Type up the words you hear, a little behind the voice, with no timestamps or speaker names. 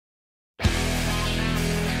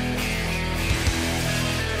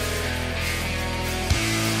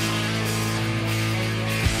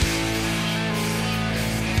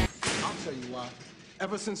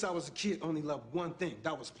Ever since I was a kid, only loved one thing.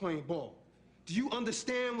 That was playing ball. Do you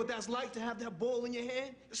understand what that's like to have that ball in your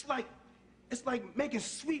hand? It's like making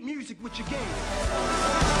sweet music with your game.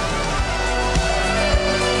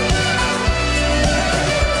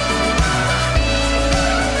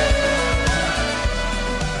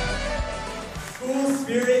 School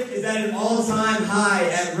spirit is at an all-time high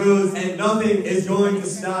at Rhodes, and nothing is going to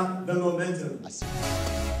stop the momentum.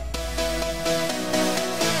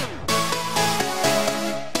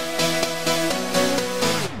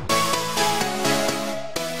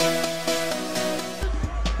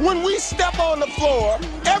 When we step on the floor,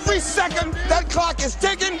 every second that clock is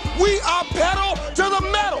ticking, we are pedal to the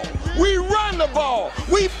metal. We run the ball,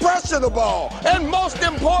 we pressure the ball, and most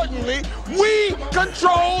importantly, we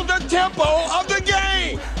control the tempo of the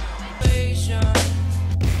game.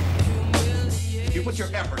 You put your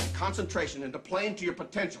effort and concentration into playing to your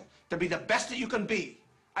potential, to be the best that you can be.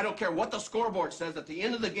 I don't care what the scoreboard says, at the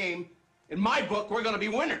end of the game, in my book, we're going to be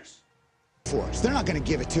winners. For us. They're not going to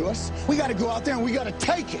give it to us. We got to go out there and we got to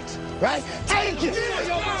take it, right? Take it!